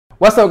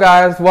What's up,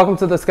 guys? Welcome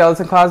to the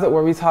Skeleton Closet,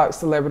 where we talk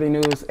celebrity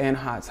news and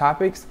hot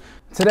topics.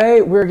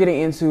 Today we're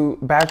getting into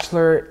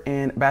Bachelor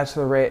and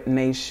Bachelorette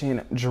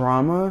Nation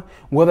drama.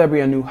 Will there be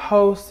a new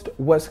host?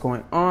 What's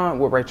going on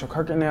with Rachel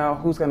Kirkconnell?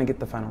 Who's going to get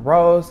the final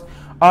rose?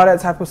 All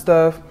that type of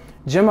stuff.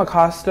 Jim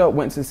Acosta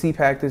went to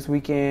CPAC this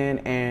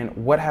weekend, and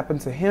what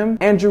happened to him?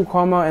 Andrew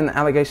Cuomo and the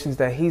allegations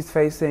that he's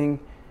facing,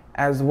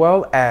 as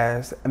well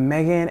as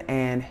Meghan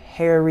and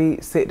Harry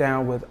sit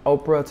down with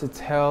Oprah to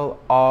tell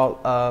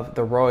all of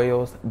the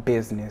royals'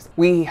 business.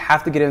 We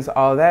have to get into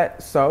all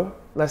that, so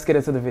let's get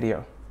into the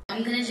video.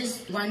 I'm gonna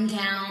just run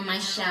down my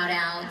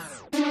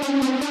shout-outs.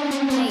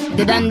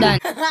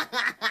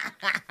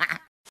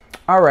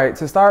 All right,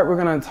 to start, we're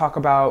gonna talk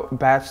about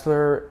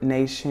Bachelor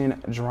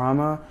Nation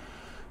drama.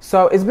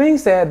 So it's being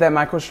said that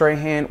Michael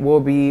Strahan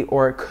will be,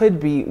 or could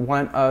be,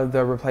 one of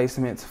the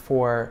replacements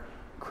for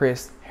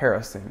Chris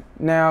Harrison.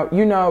 Now,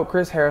 you know,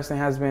 Chris Harrison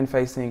has been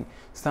facing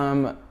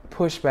some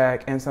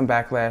pushback and some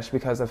backlash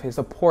because of his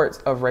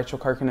support of Rachel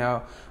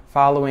Kirkconnell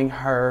following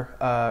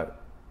her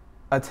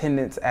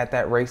attendance at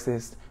that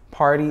racist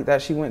party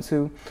that she went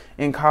to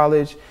in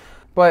college.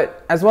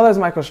 But as well as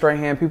Michael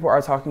Strahan, people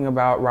are talking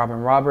about Robin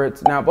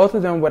Roberts. Now, both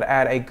of them would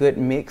add a good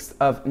mix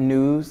of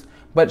news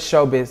but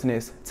show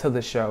business to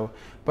the show.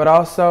 But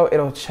also,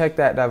 it'll check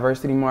that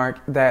diversity mark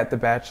that The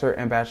Bachelor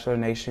and Bachelor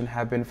Nation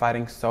have been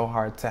fighting so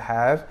hard to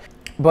have.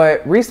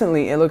 But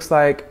recently, it looks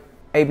like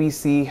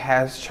ABC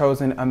has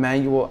chosen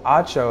Emmanuel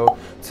Acho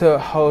to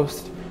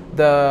host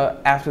the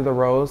After the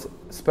Rose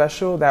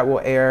special that will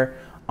air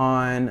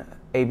on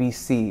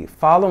ABC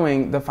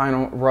following the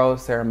final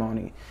rose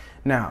ceremony.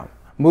 Now,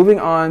 moving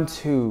on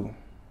to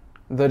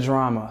the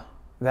drama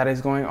that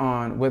is going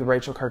on with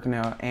Rachel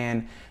Kirkconnell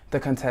and the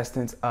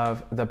contestants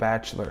of The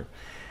Bachelor.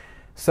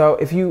 So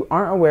if you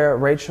aren't aware,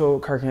 Rachel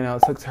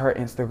Kirkconnell took to her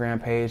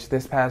Instagram page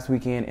this past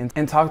weekend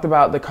and talked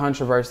about the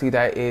controversy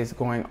that is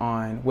going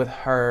on with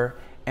her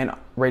and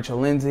Rachel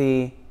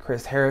Lindsay,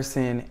 Chris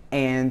Harrison,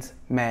 and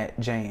Matt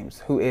James,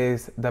 who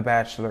is the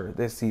Bachelor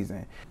this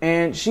season.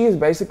 And she is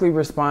basically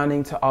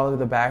responding to all of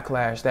the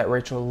backlash that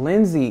Rachel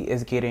Lindsay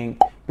is getting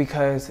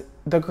because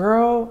the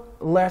girl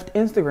left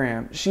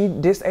Instagram. She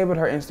disabled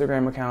her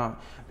Instagram account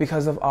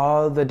because of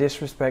all the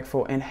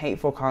disrespectful and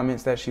hateful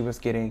comments that she was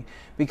getting,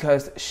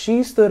 because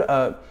she stood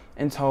up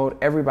and told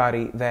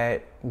everybody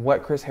that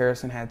what Chris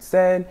Harrison had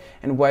said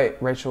and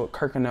what Rachel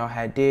Kirkconnell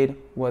had did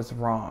was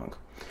wrong.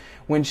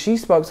 When she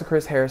spoke to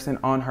Chris Harrison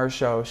on her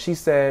show, she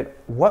said,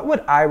 "What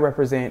would I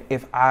represent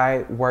if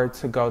I were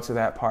to go to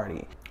that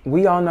party?"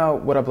 We all know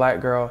what a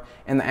black girl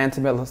in the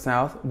Antebellum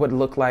South would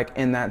look like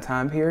in that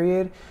time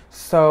period.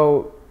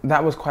 So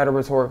that was quite a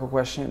rhetorical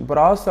question, but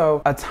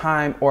also a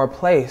time or a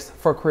place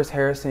for Chris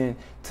Harrison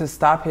to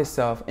stop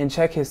himself and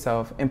check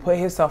himself and put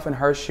himself in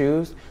her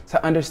shoes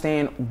to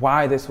understand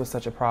why this was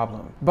such a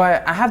problem.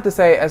 But I have to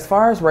say, as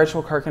far as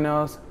Rachel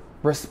Kirkconnell's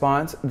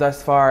response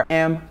thus far, I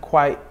am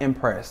quite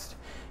impressed.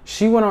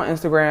 She went on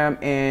Instagram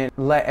and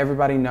let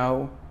everybody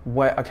know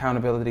what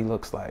accountability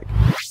looks like.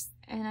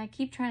 And I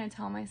keep trying to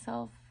tell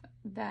myself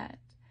that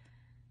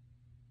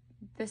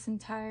this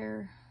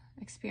entire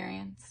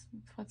experience,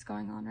 what's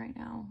going on right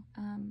now,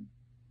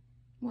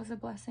 was a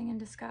blessing in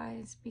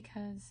disguise,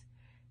 because,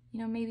 you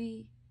know,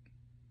 maybe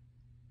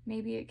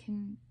it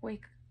can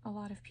wake a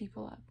lot of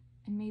people up,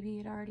 and maybe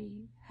it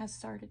already has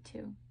started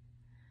to.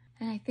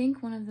 And I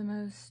think one of the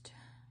most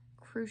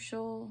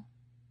crucial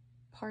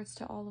parts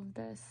to all of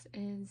this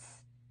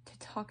is to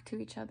talk to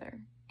each other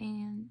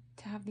and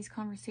to have these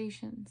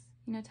conversations,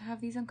 you know, to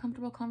have these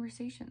uncomfortable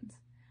conversations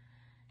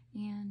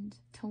and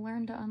to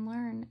learn to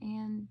unlearn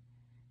and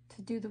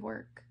to do the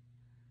work.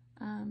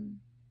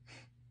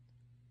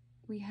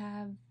 We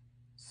have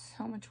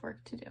so much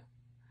work to do.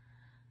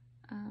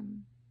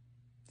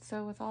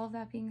 So with all of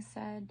that being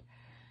said,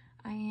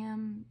 I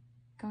am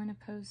going to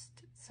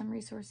post some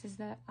resources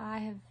that I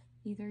have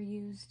either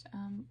used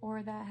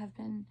or that have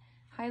been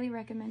highly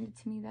recommended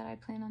to me that I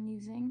plan on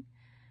using,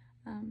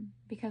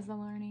 because the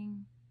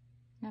learning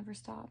never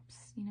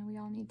stops. You know, we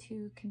all need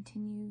to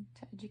continue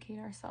to educate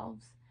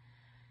ourselves.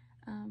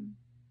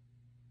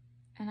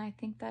 And I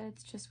think that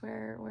it's just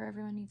where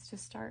everyone needs to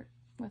start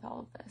with all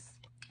of this.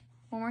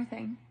 One more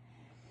thing.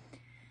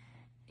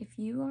 If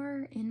you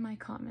are in my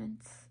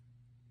comments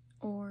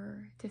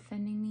or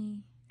defending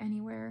me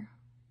anywhere,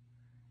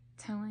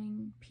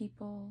 telling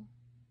people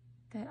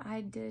that I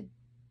did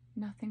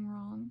nothing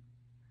wrong,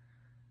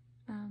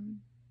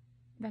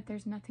 that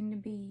there's nothing to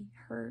be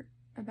hurt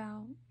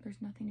about,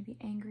 there's nothing to be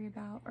angry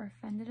about or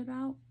offended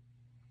about,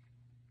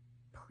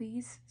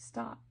 please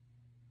stop.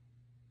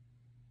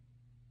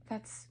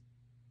 That's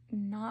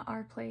not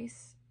our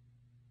place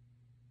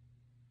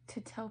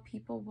to tell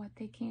people what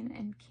they can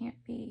and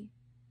can't be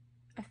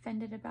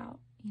offended about.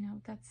 You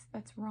know,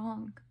 that's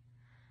wrong.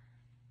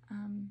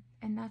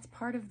 And that's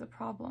part of the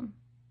problem.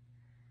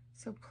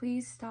 So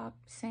please stop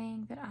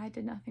saying that I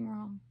did nothing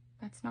wrong.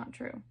 That's not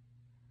true.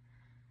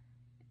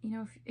 You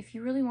know, if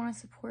you really want to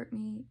support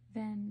me,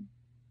 then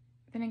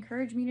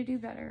encourage me to do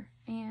better,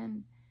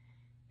 and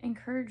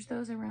encourage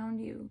those around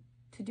you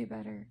to do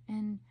better,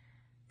 and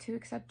to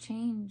accept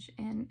change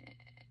and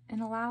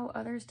allow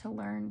others to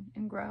learn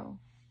and grow,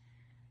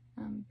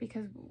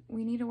 because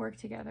we need to work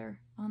together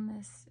on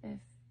this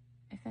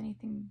if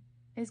anything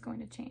is going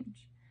to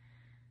change.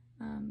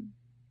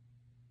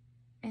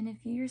 And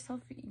if you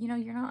yourself,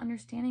 you're not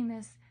understanding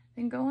this,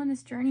 then go on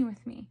this journey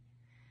with me.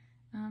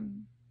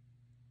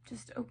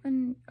 Just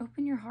open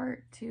your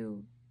heart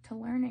to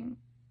learning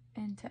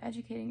and to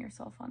educating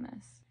yourself on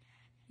this.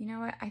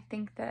 I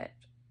think that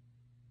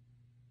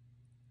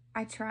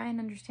I try and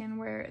understand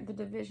where the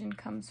division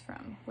comes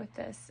from with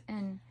this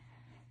and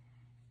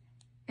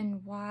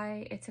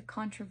why it's a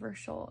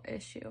controversial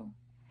issue.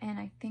 And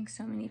I think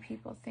so many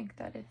people think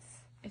that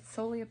it's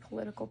solely a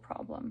political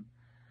problem.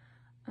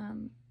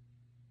 And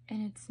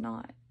it's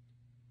not.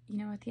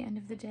 At the end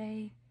of the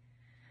day,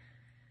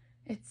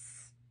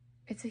 it's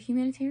a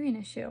humanitarian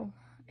issue.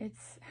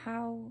 It's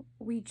how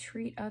we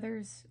treat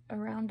others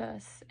around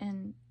us,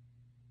 and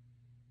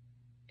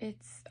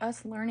it's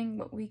us learning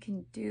what we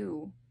can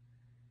do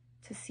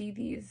to see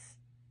these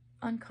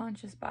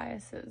unconscious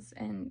biases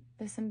and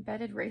this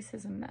embedded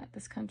racism that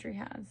this country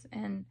has,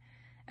 and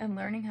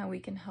learning how we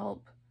can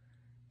help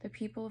the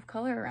people of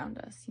color around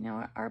us.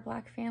 Our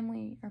Black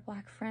family, our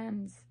Black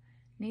friends,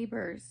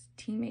 neighbors,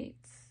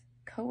 teammates,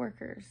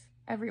 coworkers,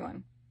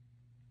 everyone.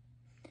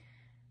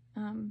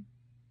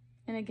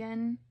 And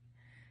again,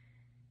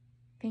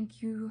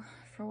 thank you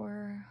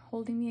for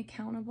holding me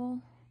accountable.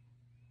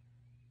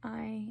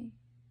 I'm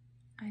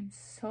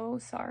so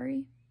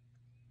sorry.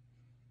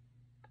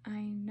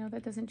 I know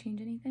that doesn't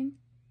change anything,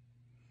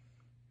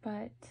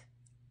 but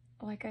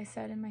like I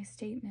said in my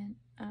statement,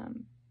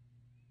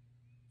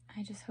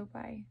 I just hope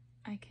I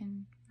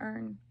can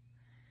earn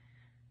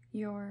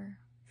your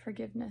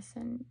forgiveness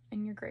and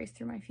your grace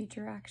through my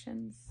future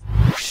actions.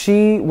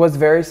 She was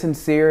very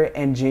sincere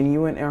and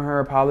genuine in her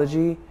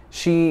apology.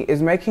 She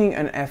is making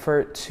an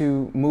effort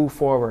to move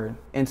forward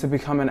and to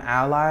become an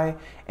ally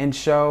and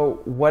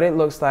show what it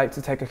looks like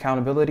to take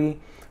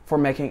accountability for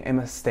making a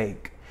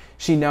mistake.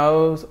 She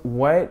knows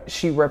what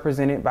she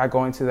represented by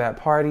going to that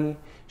party.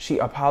 She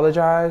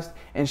apologized,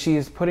 and she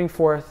is putting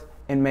forth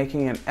and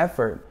making an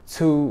effort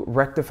to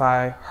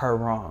rectify her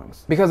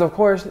wrongs. Because of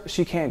course,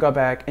 she can't go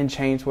back and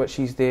change what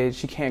she's did.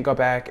 She can't go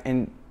back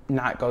and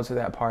not go to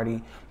that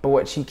party. But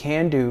what she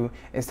can do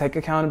is take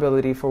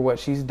accountability for what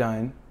she's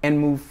done and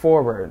move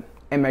forward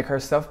and make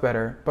herself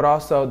better, but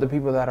also the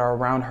people that are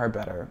around her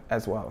better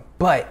as well.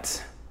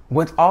 But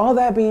with all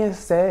that being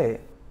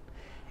said,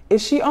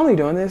 is she only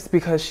doing this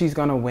because she's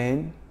gonna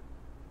win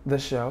the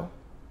show?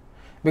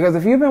 Because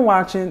if you've been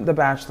watching The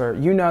Bachelor,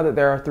 you know that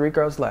there are 3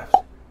 girls left.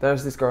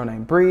 There's this girl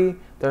named Bree,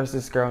 there's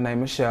this girl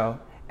named Michelle,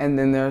 and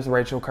then there's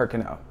Rachel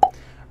Kirkconnell.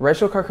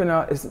 Rachel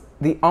Kirkconnell is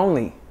the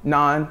only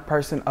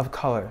non-person of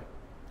color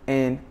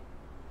in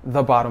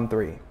the bottom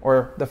 3,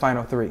 or the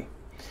final 3.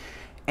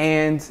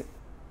 And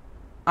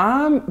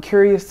I'm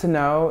curious to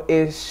know,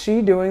 is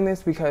she doing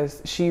this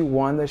because she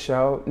won the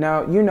show?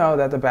 Now, you know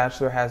that The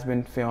Bachelor has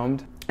been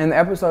filmed, and the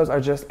episodes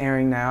are just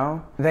airing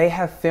now. They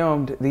have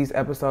filmed these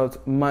episodes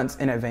months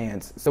in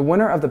advance. The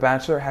winner of The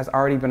Bachelor has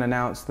already been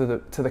announced to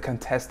the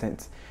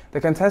contestants.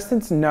 The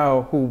contestants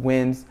know who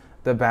wins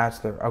The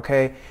Bachelor,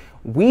 okay?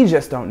 We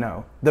just don't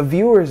know. The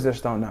viewers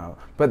just don't know.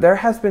 But there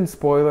has been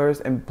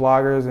spoilers and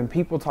bloggers and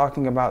people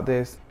talking about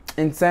this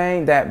and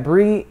saying that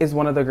Bree is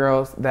one of the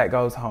girls that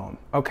goes home,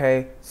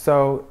 okay?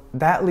 So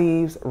that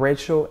leaves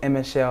Rachel and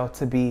Michelle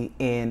to be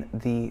in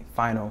the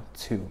final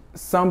 2.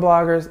 Some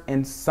bloggers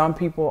and some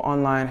people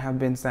online have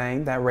been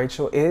saying that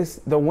Rachel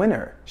is the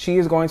winner. She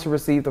is going to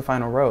receive the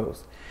final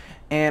rose.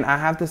 And I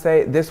have to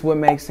say, this would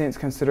make sense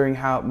considering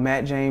how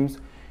Matt James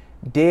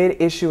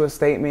did issue a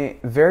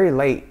statement very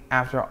late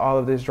after all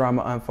of this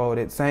drama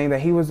unfolded, saying that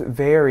he was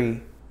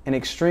very and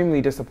extremely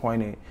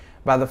disappointed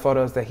by the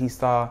photos that he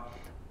saw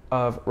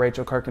of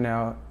Rachel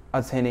Kirkconnell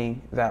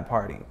attending that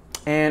party.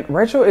 And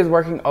Rachel is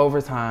working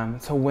overtime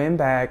to win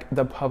back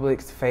the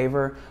public's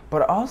favor,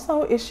 but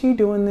also is she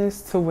doing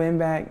this to win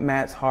back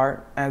Matt's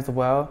heart as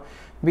well?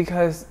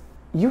 Because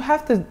you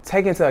have to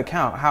take into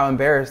account how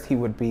embarrassed he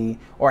would be,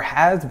 or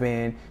has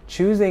been,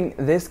 choosing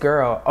this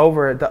girl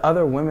over the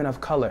other women of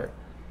color,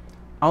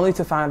 only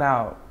to find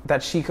out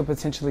that she could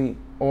potentially,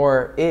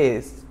 or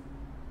is,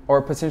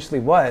 or potentially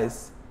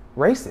was,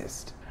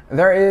 racist.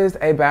 There is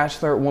a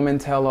Bachelor woman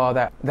tell-all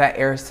that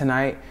airs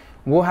tonight.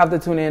 We'll have to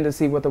tune in to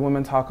see what the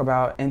women talk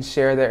about and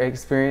share their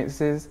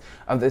experiences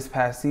of this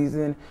past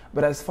season.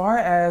 But as far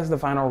as the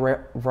final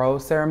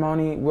rose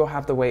ceremony, we'll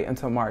have to wait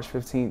until March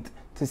 15th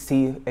to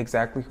see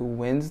exactly who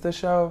wins the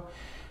show.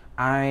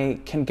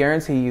 I can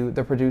guarantee you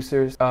the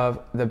producers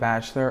of The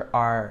Bachelor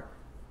are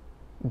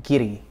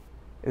giddy,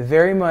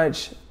 very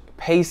much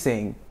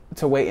pacing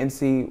to wait and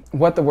see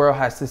what the world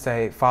has to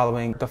say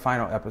following the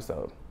final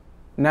episode.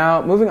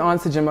 Now, moving on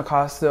to Jim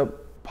Acosta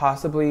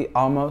possibly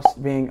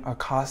almost being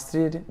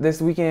accosted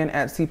this weekend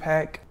at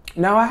CPAC.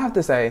 Now, I have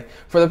to say,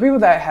 for the people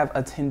that have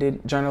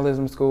attended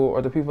journalism school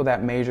or the people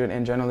that majored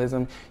in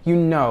journalism, you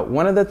know,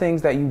 one of the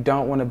things that you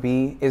don't want to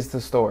be is the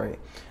story.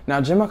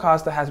 Now, Jim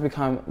Acosta has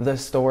become the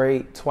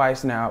story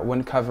twice now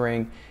when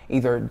covering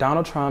either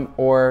Donald Trump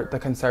or the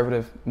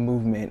conservative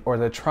movement or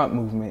the Trump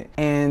movement.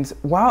 And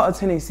while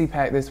attending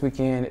CPAC this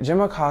weekend,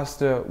 Jim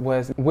Acosta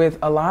was with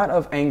a lot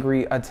of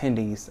angry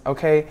attendees,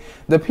 okay?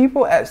 The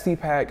people at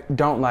CPAC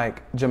don't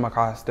like Jim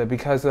Acosta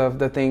because of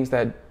the things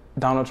that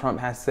Donald Trump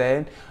has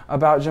said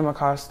about Jim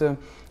Acosta.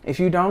 If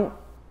you don't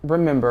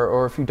remember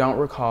or if you don't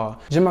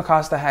recall, Jim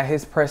Acosta had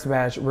his press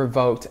badge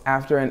revoked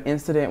after an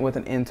incident with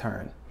an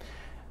intern.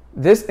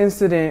 This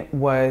incident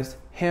was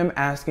him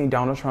asking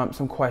Donald Trump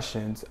some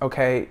questions,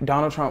 okay?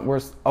 Donald Trump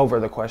was over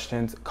the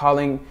questions,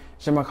 calling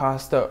Jim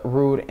Acosta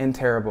rude and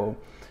terrible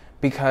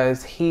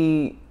because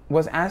he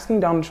was asking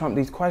Donald Trump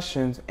these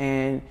questions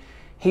and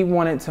he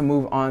wanted to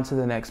move on to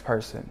the next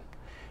person.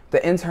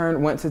 The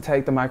intern went to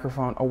take the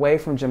microphone away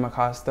from Jim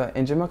Acosta,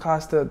 and Jim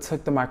Acosta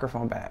took the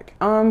microphone back.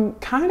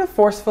 Kind of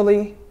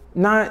forcefully,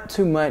 not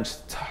too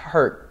much to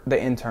hurt the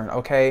intern,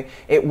 okay?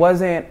 It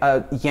wasn't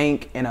a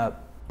yank and a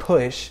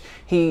push.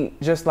 He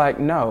just like,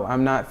 no,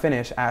 I'm not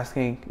finished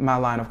asking my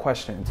line of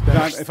questions.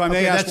 If I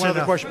may ask one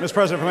other question, Mr.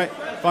 President,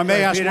 if I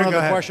may ask one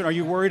other question, are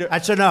you worried?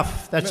 That's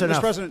enough. That's enough. Mr.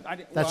 President,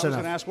 that's I was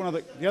going to ask one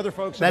of the other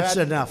folks. That's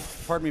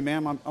enough. Pardon me,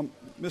 ma'am.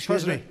 Mr.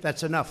 President,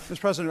 that's enough. Mr.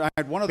 President, I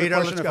had one other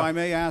question, if I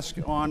may ask,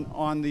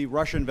 on the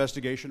Russia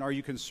investigation. Are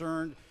you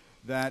concerned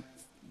that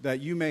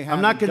you may have?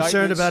 I'm not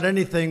concerned about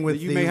anything with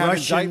the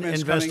Russian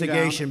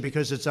investigation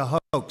because it's a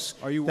hoax.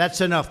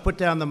 That's enough. Put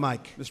down the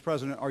mic. Mr.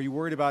 President, are you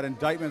worried about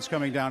indictments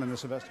coming down in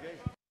this investigation?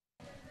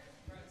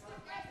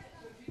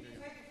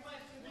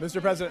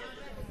 Mr. President.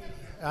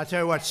 I'll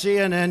tell you what,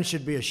 CNN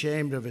should be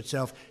ashamed of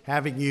itself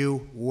having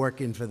you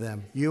working for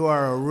them. You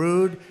are a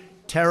rude,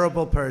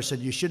 terrible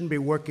person. You shouldn't be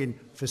working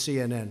for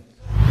CNN.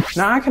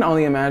 Now, I can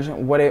only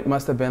imagine what it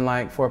must have been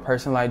like for a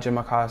person like Jim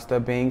Acosta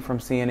being from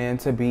CNN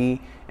to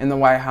be in the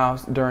White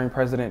House during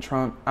President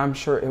Trump. I'm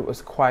sure it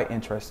was quite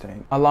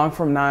interesting. Along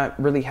from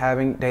not really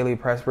having daily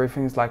press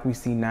briefings like we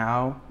see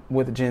now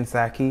with Jen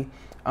Psaki,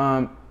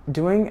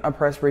 doing a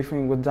press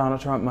briefing with Donald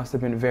Trump must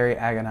have been very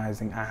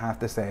agonizing, I have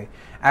to say.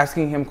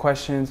 Asking him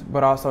questions,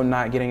 but also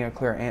not getting a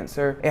clear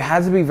answer. It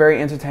had to be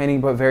very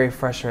entertaining, but very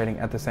frustrating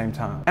at the same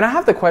time. And I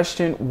have to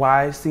question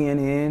why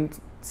CNN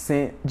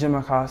sent Jim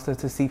Acosta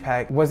to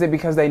CPAC. Was it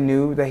because they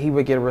knew that he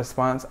would get a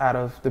response out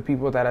of the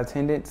people that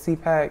attended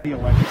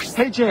CPAC?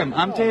 Hey Jim,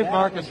 I'm Dave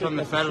Marcus from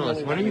The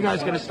Federalist. When are you guys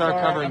going to start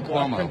covering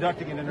Cuomo?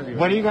 Conducting an interview.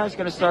 When are you guys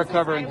going to start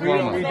covering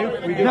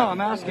Cuomo? We do. No,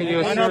 I'm asking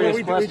you a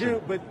serious question. We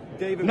do, but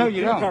David, no,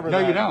 you don't. No,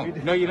 you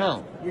don't. No, you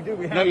don't. We do.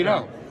 No, you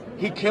don't.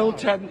 He killed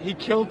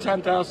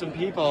 10,000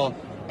 people.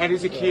 And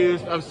is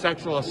accused of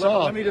sexual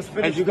assault. Let me just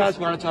finish. And you guys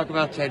want to talk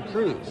about Ted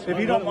Cruz? If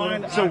you don't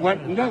mind. So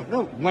when? No.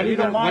 When are you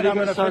going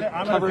to start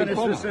covering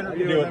Cuomo? This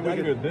interview. I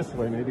can do it this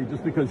way, maybe.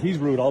 Just because he's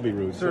rude, I'll be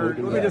rude. Sir,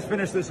 let me just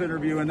finish this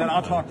interview, and then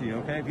I'll talk to you,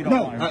 okay? If you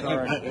don't mind.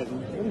 What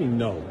do you mean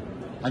no?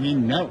 I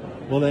mean no.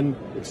 Well then,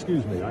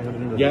 excuse me. I have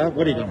an interview. Yeah.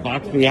 What are you going to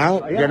box me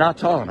out? You're not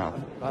tall enough.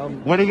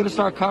 When are you going to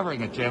start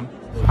covering it, Jim?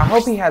 I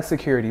hope he had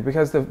security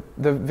because the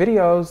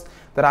videos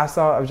that I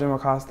saw of Jim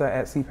Acosta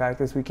at CPAC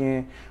this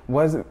weekend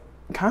was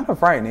kind of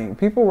frightening.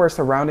 People were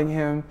surrounding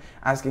him,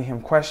 asking him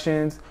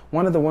questions.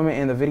 One of the women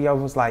in the video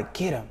was like,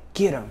 "Get him,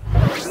 get him."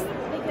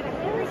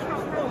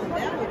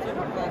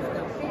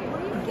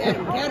 Get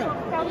him.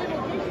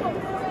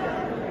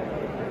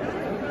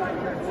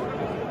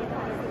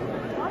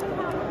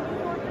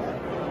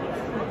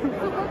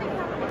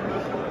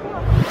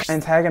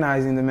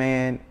 Antagonizing the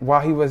man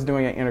while he was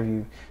doing an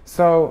interview.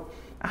 So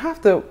I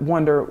have to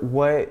wonder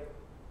what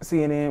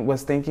CNN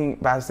was thinking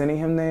by sending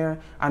him there.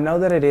 I know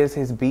that it is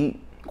his beat,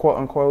 quote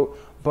unquote,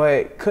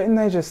 but couldn't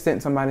they just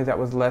send somebody that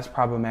was less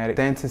problematic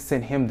than to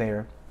send him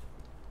there?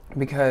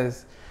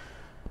 Because,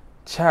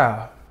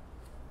 child,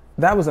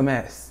 that was a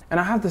mess. And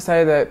I have to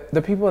say that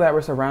the people that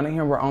were surrounding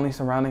him were only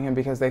surrounding him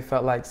because they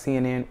felt like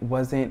CNN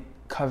wasn't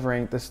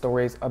covering the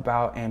stories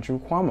about Andrew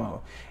Cuomo.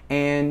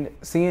 And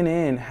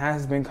CNN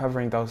has been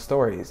covering those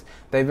stories.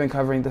 They've been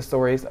covering the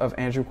stories of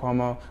Andrew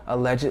Cuomo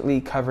allegedly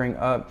covering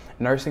up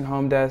nursing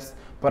home deaths,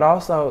 but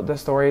also the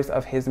stories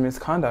of his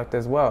misconduct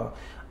as well.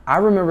 I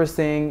remember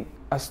seeing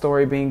a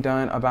story being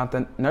done about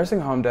the nursing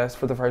home deaths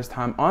for the first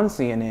time on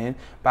CNN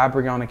by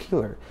Breonna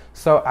Keeler.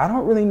 So I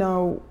don't really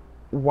know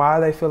why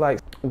they feel like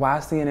why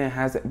CNN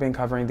hasn't been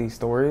covering these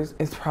stories.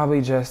 It's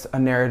probably just a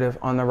narrative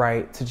on the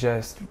right to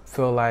just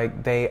feel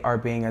like they are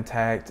being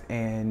attacked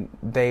and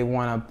they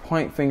want to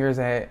point fingers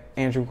at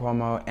Andrew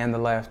Cuomo and the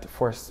left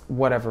for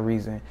whatever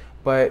reason.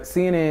 But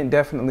CNN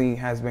definitely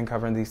has been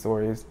covering these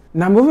stories.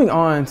 Now moving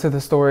on to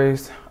the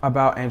stories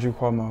about Andrew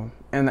Cuomo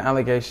and the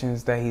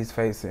allegations that he's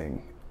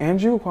facing.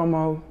 Andrew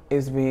Cuomo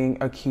is being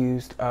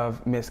accused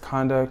of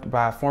misconduct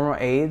by former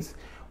aides.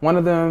 One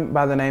of them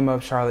by the name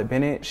of Charlotte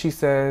Bennett. She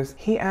says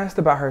he asked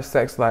about her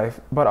sex life,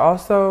 but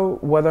also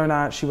whether or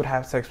not she would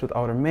have sex with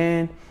older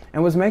men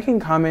and was making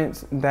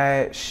comments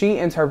that she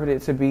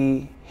interpreted to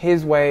be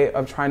his way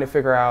of trying to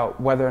figure out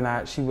whether or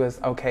not she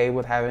was okay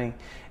with having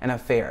an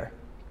affair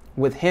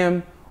with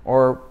him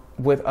or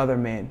with other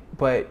men.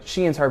 But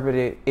she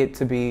interpreted it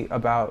to be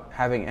about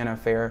having an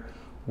affair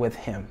with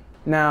him.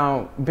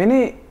 Now,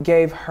 Bennett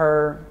gave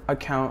her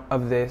account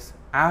of this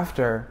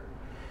after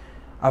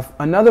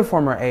another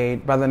former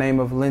aide by the name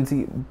of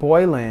Lindsay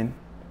Boylan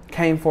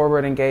came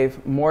forward and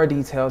gave more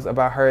details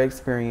about her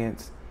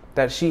experience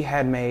that she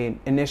had made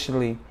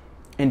initially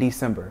in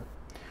December.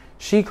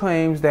 She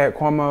claims that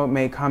Cuomo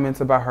made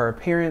comments about her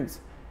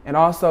appearance and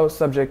also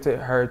subjected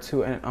her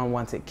to an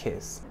unwanted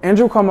kiss.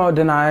 Andrew Cuomo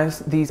denies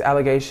these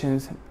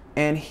allegations,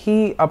 and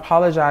he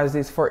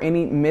apologizes for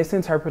any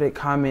misinterpreted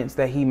comments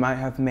that he might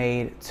have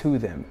made to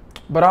them,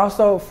 but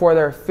also for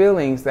their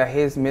feelings that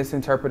his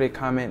misinterpreted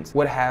comments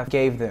would have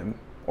gave them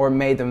or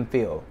made them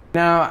feel.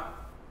 Now,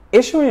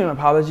 issuing an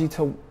apology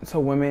to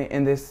women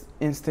in this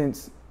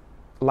instance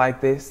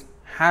like this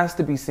has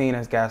to be seen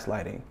as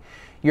gaslighting.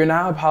 You're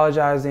not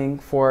apologizing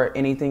for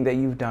anything that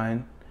you've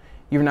done.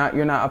 You're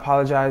not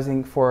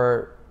apologizing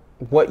for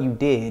what you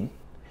did.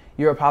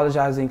 You're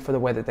apologizing for the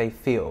way that they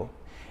feel.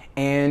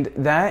 And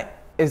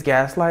that is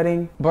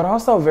gaslighting, but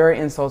also very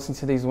insulting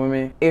to these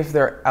women if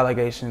their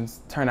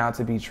allegations turn out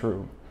to be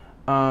true.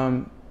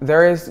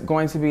 There is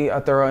going to be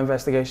a thorough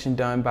investigation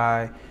done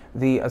by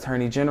the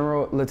Attorney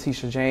General,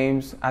 Letitia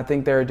James. I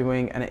think they're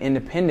doing an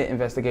independent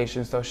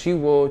investigation, so she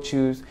will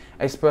choose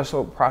a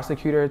special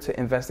prosecutor to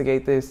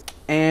investigate this.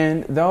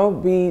 And there'll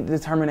be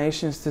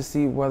determinations to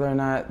see whether or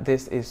not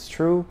this is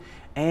true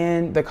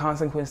and the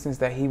consequences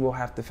that he will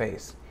have to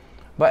face.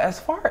 But as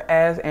far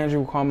as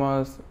Andrew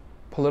Cuomo's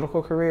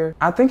political career,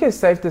 I think it's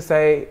safe to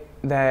say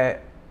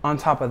that on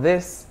top of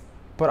this,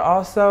 but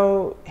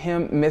also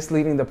him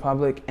misleading the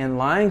public and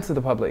lying to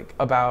the public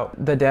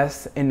about the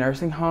deaths in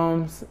nursing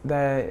homes,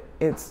 that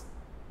it's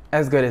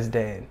as good as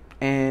dead.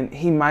 And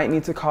he might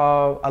need to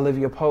call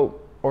Olivia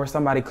Pope or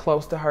somebody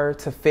close to her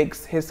to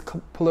fix his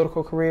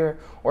political career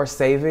or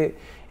save it.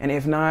 And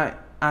if not,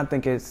 I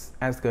think it's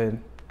as good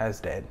as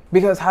dead.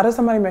 Because how does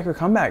somebody make a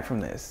comeback from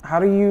this? How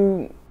do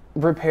you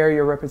repair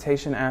your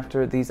reputation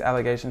after these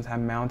allegations have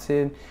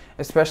mounted,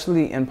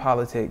 especially in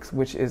politics,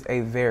 which is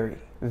a very,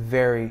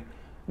 very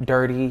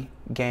dirty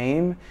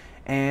game?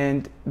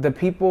 And the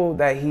people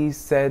that he's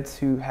said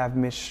to have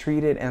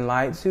mistreated and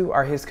lied to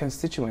are his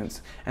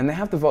constituents, and they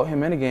have to vote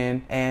him in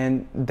again,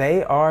 and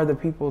they are the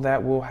people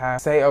that will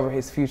have say over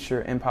his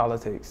future in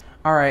politics.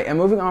 All right, and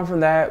moving on from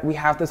that, we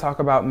have to talk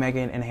about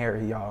Meghan and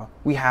Harry, y'all.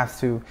 We have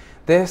to.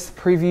 This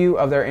preview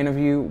of their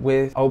interview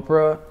with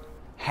Oprah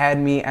had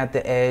me at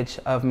the edge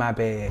of my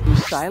bed. Were you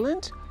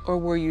silent or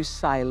were you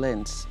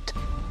silenced?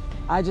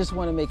 I just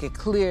want to make it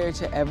clear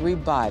to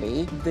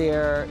everybody,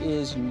 there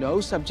is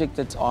no subject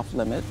that's off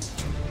limits.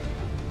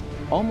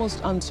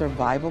 Almost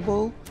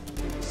unsurvivable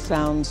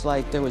sounds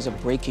like there was a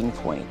breaking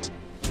point.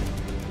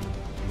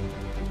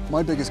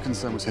 My biggest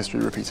concern was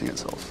history repeating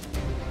itself.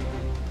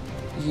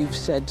 You've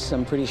said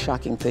some pretty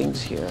shocking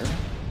things here.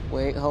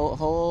 Wait,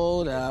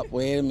 hold up,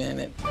 wait a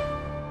minute.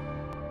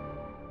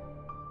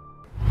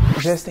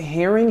 Just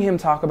hearing him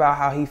talk about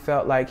how he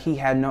felt like he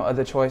had no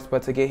other choice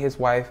but to get his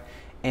wife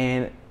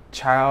and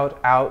child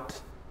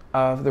out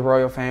of the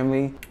royal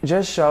family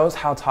just shows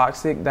how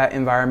toxic that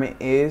environment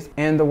is.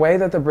 And the way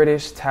that the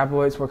British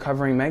tabloids were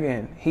covering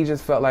Meghan, he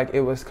just felt like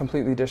it was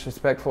completely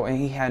disrespectful and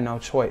he had no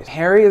choice.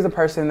 Harry is a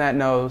person that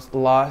knows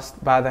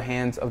lost by the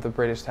hands of the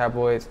British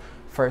tabloids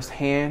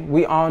firsthand.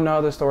 We all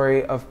know the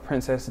story of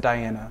Princess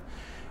Diana.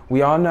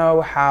 We all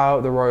know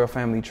how the royal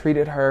family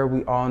treated her.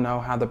 We all know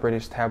how the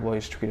British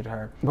tabloids treated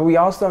her. But we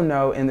also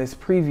know in this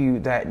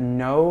preview that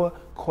no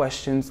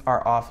questions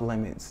are off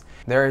limits.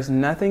 There is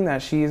nothing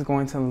that she is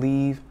going to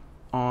leave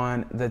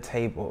on the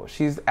table.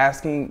 She's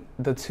asking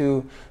the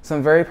two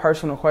some very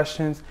personal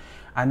questions.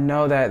 I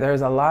know that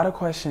there's a lot of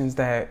questions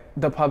that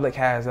the public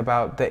has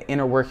about the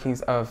inner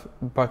workings of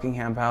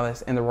Buckingham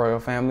Palace and the royal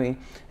family.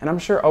 And I'm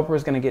sure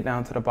Oprah's going to get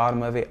down to the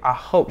bottom of it. I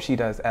hope she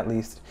does, at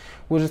least.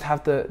 We'll just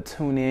have to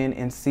tune in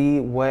and see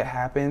what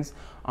happens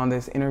on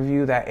this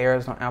interview that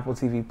airs on Apple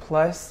TV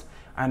Plus.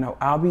 I know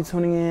I'll be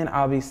tuning in.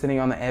 I'll be sitting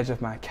on the edge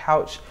of my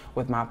couch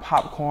with my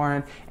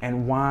popcorn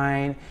and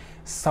wine,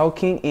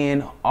 soaking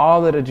in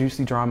all of the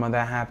juicy drama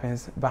that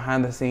happens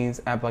behind the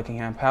scenes at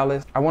Buckingham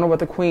Palace. I wonder what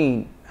the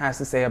Queen has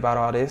to say about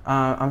all this.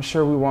 I'm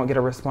sure we won't get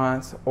a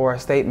response or a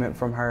statement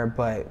from her,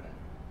 but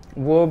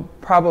we'll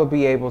probably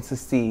be able to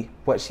see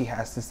what she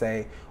has to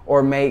say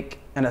or make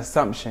an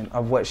assumption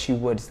of what she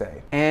would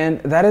say. And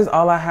that is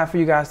all I have for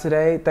you guys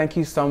today. Thank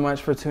you so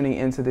much for tuning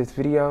into this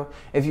video.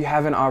 If you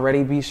haven't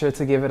already, be sure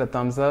to give it a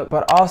thumbs up,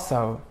 but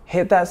also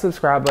hit that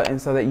subscribe button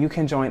so that you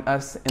can join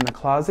us in the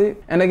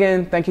closet. And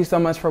again, thank you so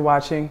much for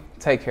watching.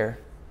 Take care.